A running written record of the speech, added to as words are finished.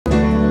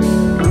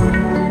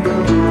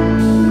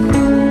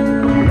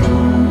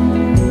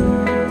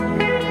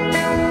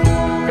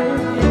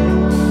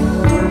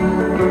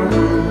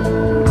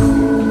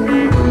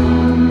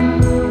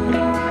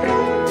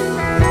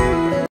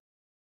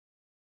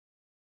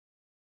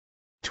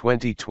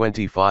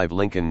2025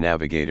 Lincoln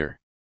Navigator.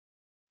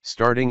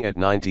 Starting at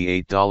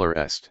 $98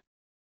 est.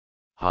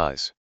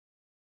 Highs.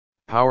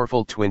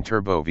 Powerful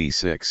twin-turbo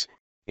V6,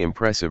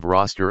 impressive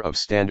roster of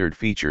standard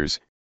features,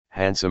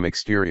 handsome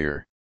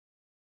exterior.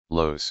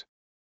 Lows.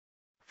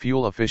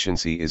 Fuel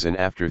efficiency is an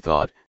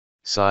afterthought,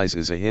 size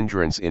is a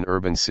hindrance in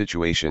urban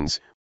situations,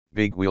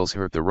 big wheels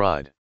hurt the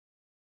ride.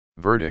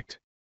 Verdict.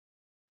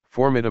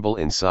 Formidable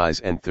in size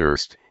and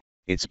thirst,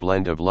 its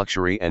blend of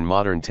luxury and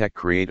modern tech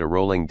create a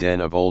rolling den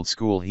of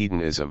old-school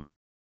hedonism.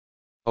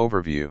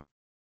 Overview.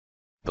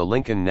 The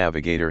Lincoln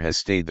Navigator has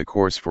stayed the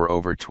course for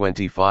over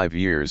 25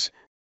 years,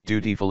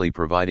 dutifully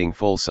providing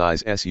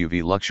full-size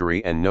SUV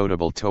luxury and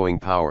notable towing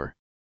power.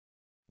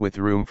 With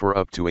room for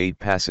up to 8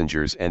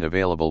 passengers and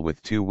available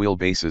with 2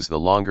 wheelbases, the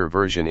longer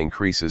version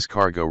increases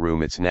cargo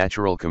room. Its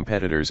natural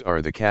competitors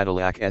are the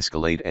Cadillac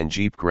Escalade and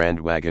Jeep Grand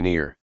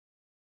Wagoneer.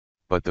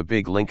 But the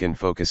big Lincoln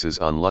focuses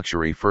on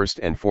luxury first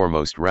and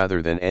foremost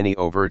rather than any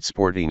overt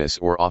sportiness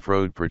or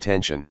off-road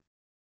pretension.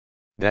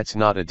 That's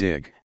not a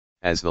dig,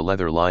 as the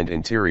leather-lined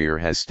interior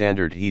has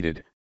standard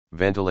heated,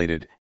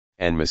 ventilated,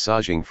 and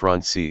massaging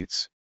front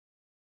seats.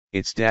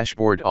 Its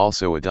dashboard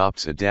also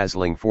adopts a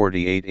dazzling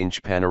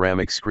 48-inch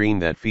panoramic screen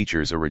that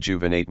features a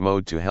rejuvenate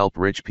mode to help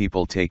rich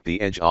people take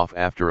the edge off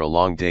after a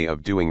long day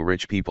of doing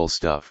rich people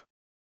stuff.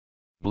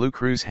 Blue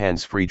Cruise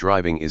hands-free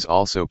driving is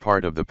also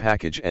part of the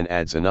package and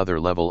adds another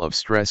level of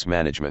stress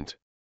management.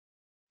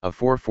 A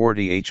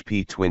 440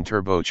 HP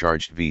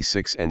twin-turbocharged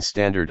V6 and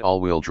standard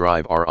all-wheel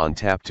drive are on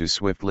tap to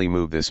swiftly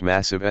move this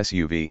massive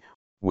SUV,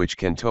 which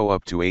can tow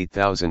up to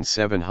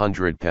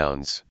 8,700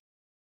 pounds.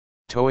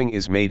 Towing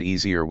is made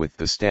easier with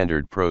the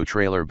standard Pro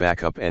Trailer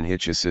backup and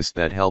hitch assist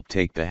that help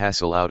take the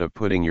hassle out of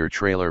putting your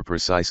trailer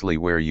precisely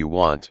where you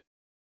want.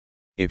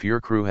 If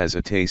your crew has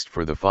a taste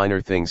for the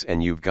finer things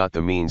and you've got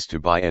the means to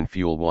buy and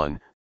fuel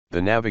one,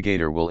 the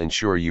Navigator will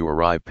ensure you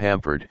arrive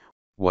pampered,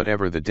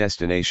 whatever the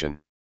destination.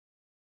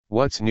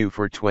 What's new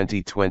for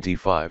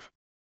 2025?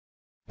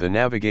 The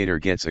Navigator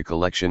gets a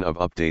collection of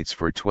updates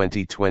for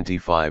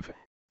 2025,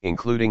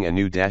 including a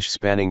new dash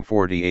spanning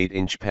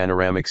 48-inch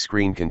panoramic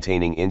screen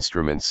containing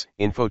instruments,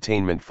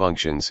 infotainment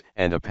functions,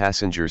 and a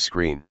passenger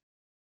screen.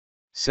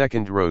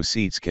 Second-row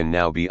seats can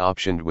now be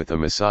optioned with a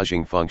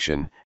massaging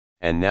function,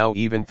 and now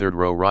even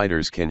third-row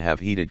riders can have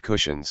heated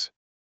cushions.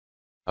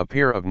 A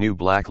pair of new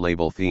Black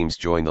Label themes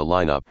join the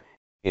lineup.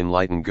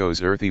 Enlighten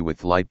goes earthy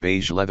with light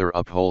beige leather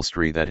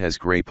upholstery that has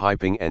gray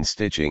piping and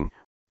stitching,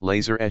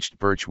 laser-etched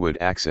birchwood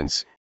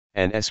accents,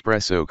 and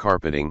espresso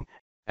carpeting.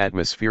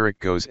 Atmospheric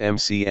goes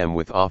MCM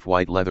with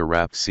off-white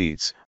leather-wrapped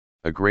seats,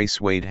 a gray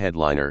suede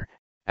headliner,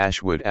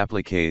 ashwood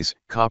appliques,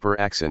 copper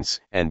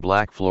accents, and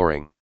black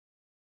flooring.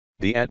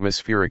 The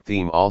atmospheric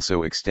theme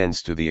also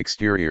extends to the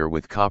exterior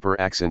with copper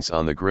accents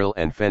on the grille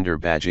and fender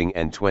badging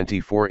and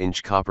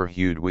 24-inch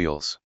copper-hued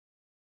wheels.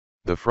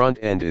 The front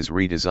end is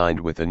redesigned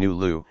with a new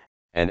loo,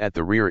 and at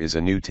the rear is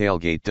a new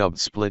tailgate dubbed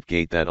split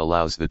gate that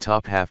allows the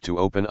top half to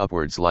open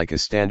upwards like a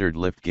standard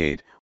lift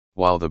gate,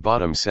 while the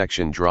bottom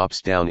section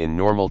drops down in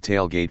normal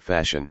tailgate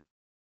fashion.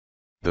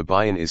 The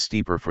buy-in is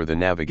steeper for the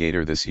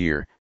Navigator this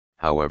year,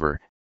 however,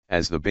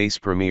 as the base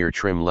Premier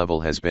trim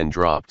level has been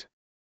dropped.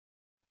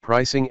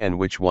 Pricing and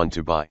which one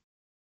to buy.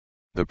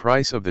 The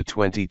price of the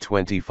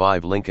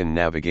 2025 Lincoln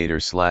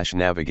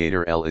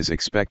Navigator/Navigator L is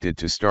expected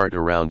to start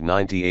around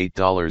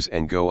 $98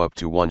 and go up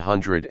to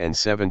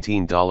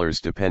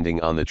 $117 depending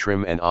on the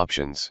trim and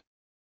options.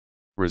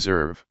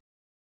 Reserve.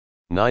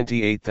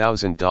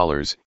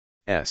 $98,000,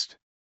 est.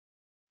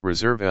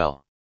 Reserve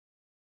L.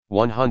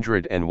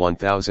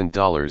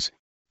 $101,000,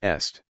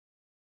 est.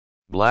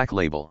 Black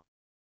Label.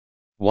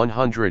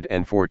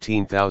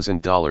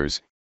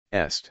 $114,000,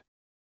 est.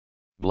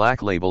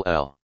 Black Label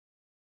L.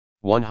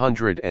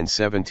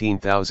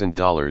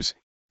 $117,000,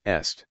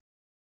 est.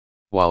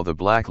 While the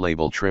Black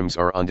Label trims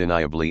are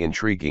undeniably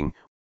intriguing,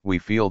 we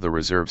feel the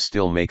Reserve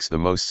still makes the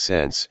most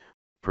sense,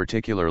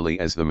 particularly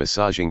as the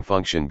massaging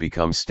function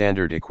becomes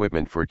standard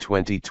equipment for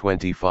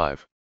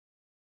 2025.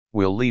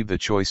 We'll leave the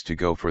choice to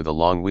go for the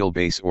long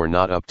wheelbase or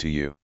not up to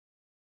you.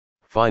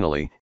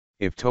 Finally,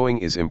 if towing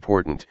is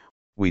important,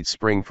 we'd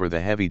spring for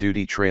the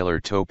heavy-duty trailer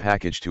tow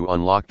package to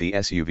unlock the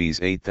SUV's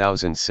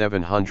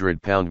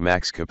 8,700-pound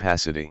max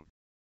capacity.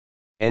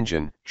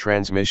 Engine,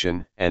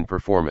 transmission, and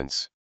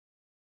performance.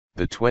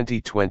 The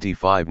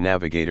 2025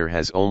 Navigator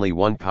has only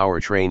one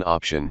powertrain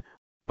option,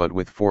 but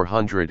with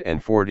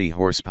 440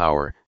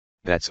 horsepower,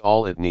 that's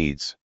all it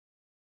needs.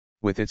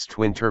 With its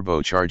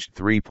twin-turbocharged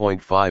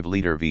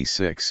 3.5-liter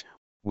V6,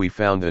 we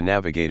found the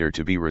Navigator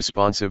to be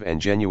responsive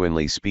and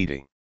genuinely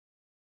speedy.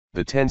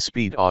 The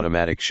 10-speed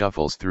automatic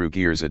shuffles through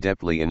gears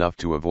adeptly enough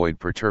to avoid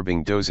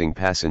perturbing dozing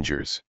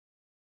passengers.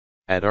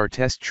 At our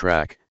test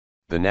track,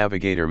 the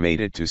Navigator made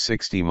it to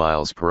 60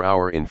 miles per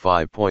hour in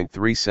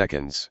 5.3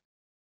 seconds.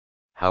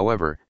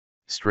 However,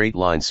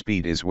 straight-line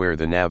speed is where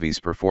the Navi's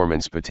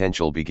performance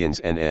potential begins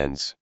and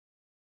ends.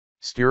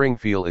 Steering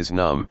feel is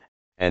numb,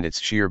 and its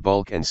sheer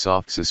bulk and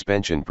soft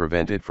suspension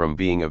prevent it from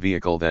being a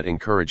vehicle that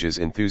encourages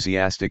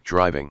enthusiastic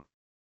driving.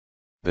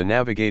 The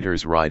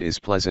Navigator's ride is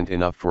pleasant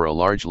enough for a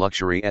large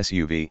luxury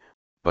SUV,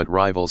 but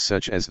rivals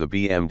such as the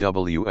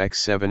BMW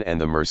X7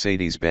 and the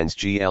Mercedes-Benz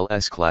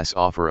GLS class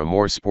offer a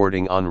more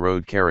sporting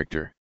on-road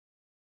character.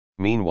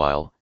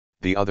 Meanwhile,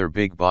 the other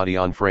big body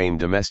on-frame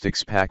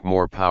domestics pack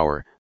more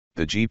power.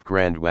 The Jeep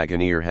Grand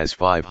Wagoneer has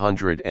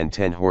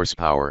 510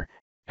 horsepower,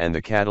 and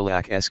the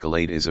Cadillac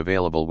Escalade is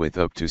available with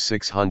up to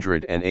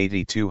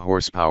 682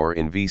 horsepower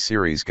in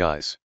V-Series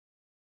guise.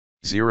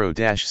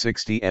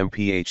 0-60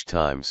 mph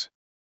times.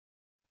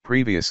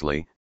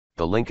 Previously,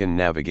 the Lincoln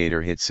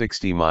Navigator hit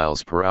 60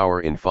 miles per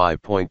hour in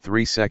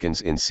 5.3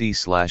 seconds in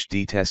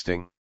C/D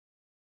testing.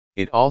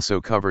 It also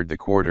covered the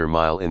quarter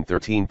mile in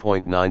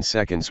 13.9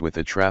 seconds with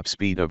a trap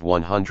speed of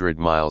 100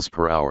 miles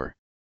per hour.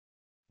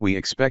 We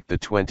expect the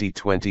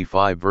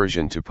 2025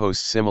 version to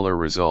post similar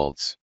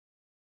results.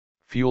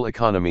 Fuel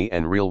economy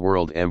and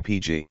real-world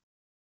MPG.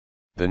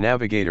 The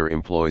Navigator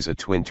employs a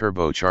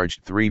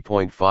twin-turbocharged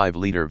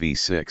 3.5-liter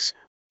V6,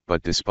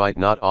 but despite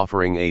not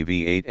offering a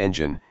V8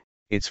 engine,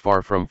 it's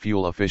far from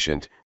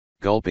fuel-efficient,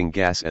 gulping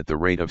gas at the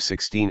rate of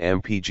 16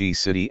 mpg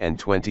city and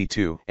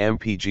 22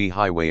 mpg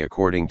highway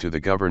according to the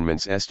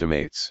government's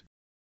estimates.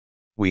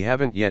 We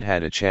haven't yet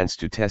had a chance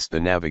to test the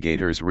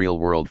Navigator's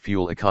real-world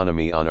fuel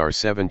economy on our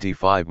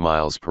 75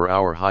 miles per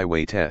hour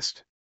highway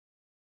test.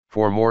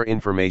 For more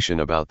information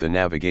about the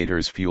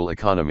Navigator's fuel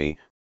economy,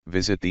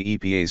 visit the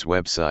EPA's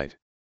website.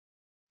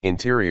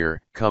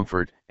 Interior,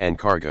 comfort, and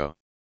cargo.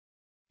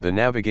 The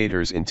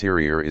Navigator's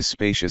interior is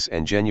spacious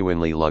and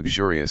genuinely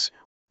luxurious,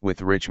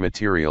 with rich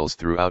materials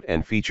throughout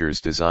and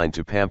features designed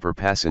to pamper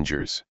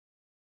passengers.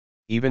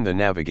 Even the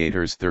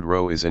Navigator's third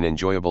row is an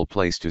enjoyable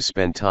place to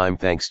spend time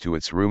thanks to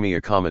its roomy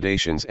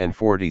accommodations and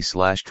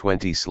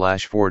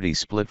 40/20/40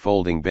 split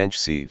folding bench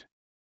seat.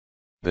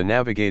 The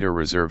Navigator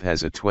Reserve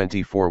has a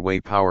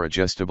 24-way power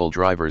adjustable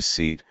driver's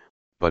seat,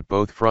 but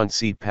both front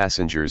seat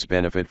passengers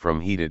benefit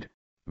from heated,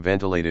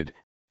 ventilated,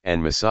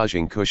 and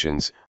massaging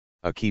cushions,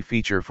 a key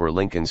feature for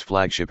Lincoln's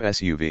flagship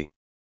SUV.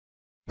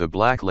 The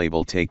Black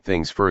Label take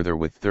things further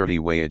with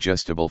 30-way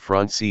adjustable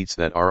front seats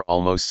that are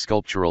almost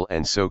sculptural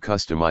and so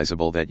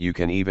customizable that you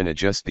can even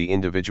adjust the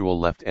individual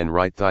left and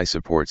right thigh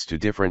supports to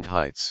different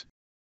heights.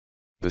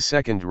 The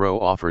second row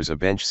offers a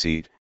bench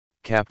seat,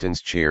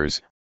 captain's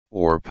chairs,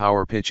 or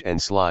power pitch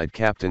and slide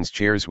captain's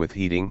chairs with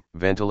heating,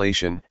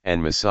 ventilation,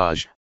 and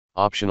massage,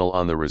 optional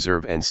on the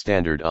Reserve and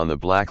standard on the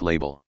Black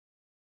Label.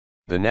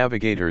 The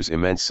Navigator's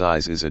immense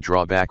size is a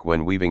drawback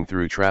when weaving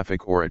through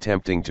traffic or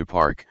attempting to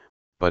park,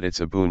 but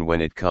it's a boon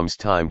when it comes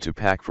time to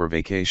pack for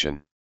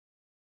vacation.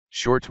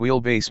 Short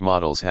wheelbase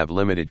models have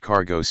limited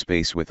cargo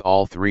space with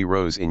all three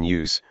rows in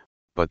use,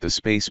 but the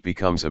space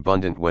becomes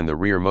abundant when the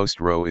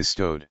rearmost row is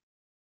stowed.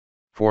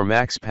 For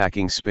max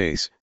packing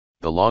space,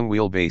 the long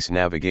wheelbase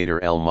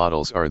Navigator L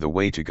models are the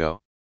way to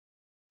go.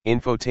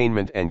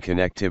 Infotainment and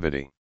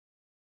connectivity.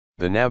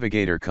 The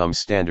Navigator comes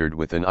standard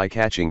with an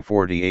eye-catching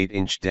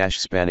 48-inch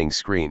dash-spanning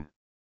screen.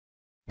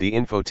 The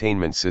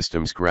infotainment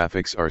system's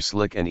graphics are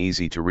slick and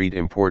easy to read,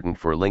 important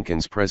for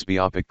Lincoln's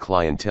presbyopic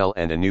clientele,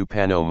 and a new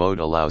Pano mode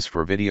allows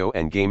for video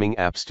and gaming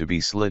apps to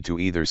be slid to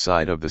either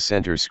side of the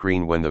center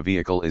screen when the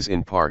vehicle is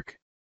in park.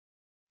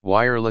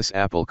 Wireless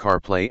Apple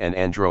CarPlay and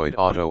Android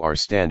Auto are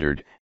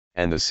standard,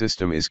 and the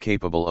system is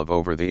capable of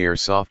over-the-air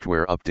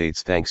software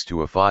updates thanks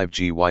to a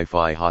 5G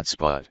Wi-Fi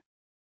hotspot.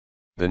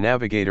 The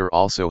Navigator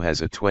also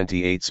has a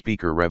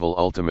 28-speaker Revel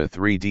Ultima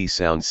 3D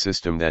sound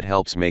system that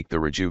helps make the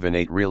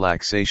Rejuvenate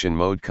relaxation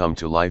mode come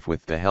to life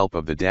with the help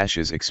of the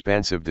dash's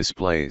expansive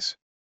displays.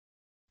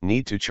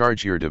 Need to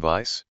charge your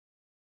device?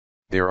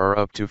 There are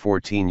up to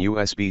 14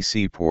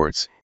 USB-C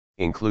ports,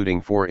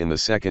 including 4 in the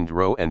second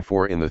row and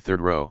 4 in the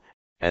third row,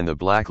 and the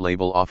Black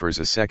Label offers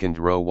a second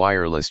row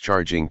wireless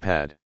charging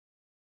pad.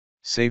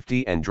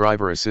 Safety and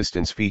driver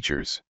assistance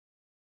features.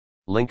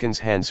 Lincoln's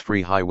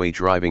hands-free highway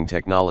driving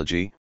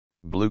technology,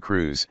 Blue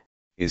Cruise,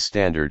 is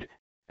standard,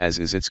 as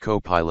is its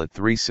Copilot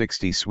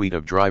 360 suite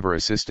of driver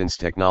assistance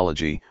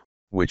technology,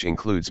 which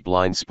includes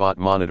blind spot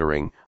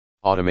monitoring,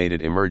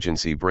 automated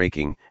emergency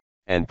braking,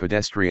 and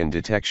pedestrian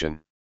detection.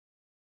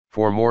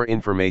 For more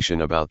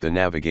information about the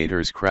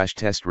Navigator's crash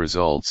test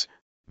results,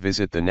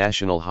 visit the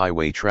National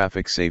Highway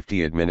Traffic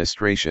Safety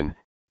Administration,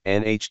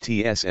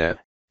 NHTSA,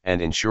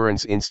 and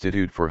Insurance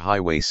Institute for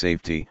Highway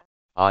Safety,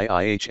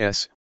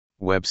 IIHS,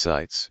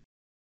 websites.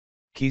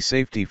 Key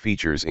safety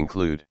features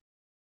include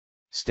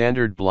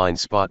standard blind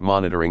spot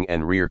monitoring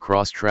and rear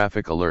cross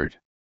traffic alert,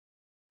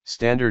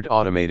 standard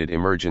automated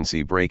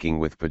emergency braking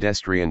with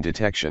pedestrian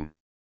detection,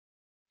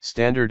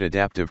 standard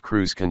adaptive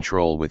cruise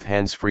control with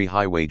hands-free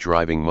highway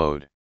driving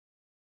mode.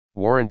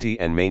 Warranty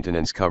and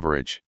maintenance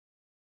coverage.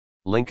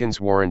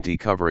 Lincoln's warranty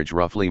coverage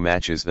roughly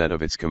matches that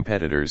of its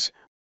competitors,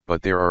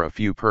 but there are a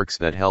few perks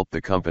that help the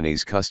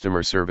company's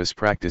customer service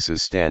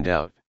practices stand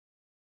out.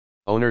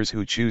 Owners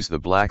who choose the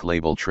Black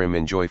Label trim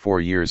enjoy 4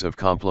 years of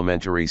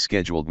complimentary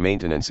scheduled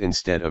maintenance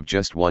instead of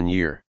just 1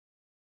 year.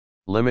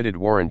 Limited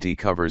warranty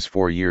covers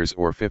 4 years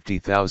or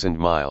 50,000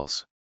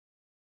 miles.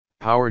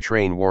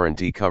 Powertrain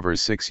warranty covers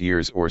 6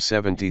 years or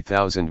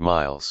 70,000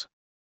 miles.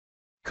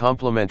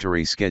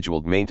 Complimentary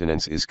scheduled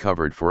maintenance is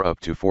covered for up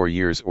to 4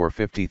 years or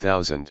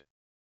 50,000.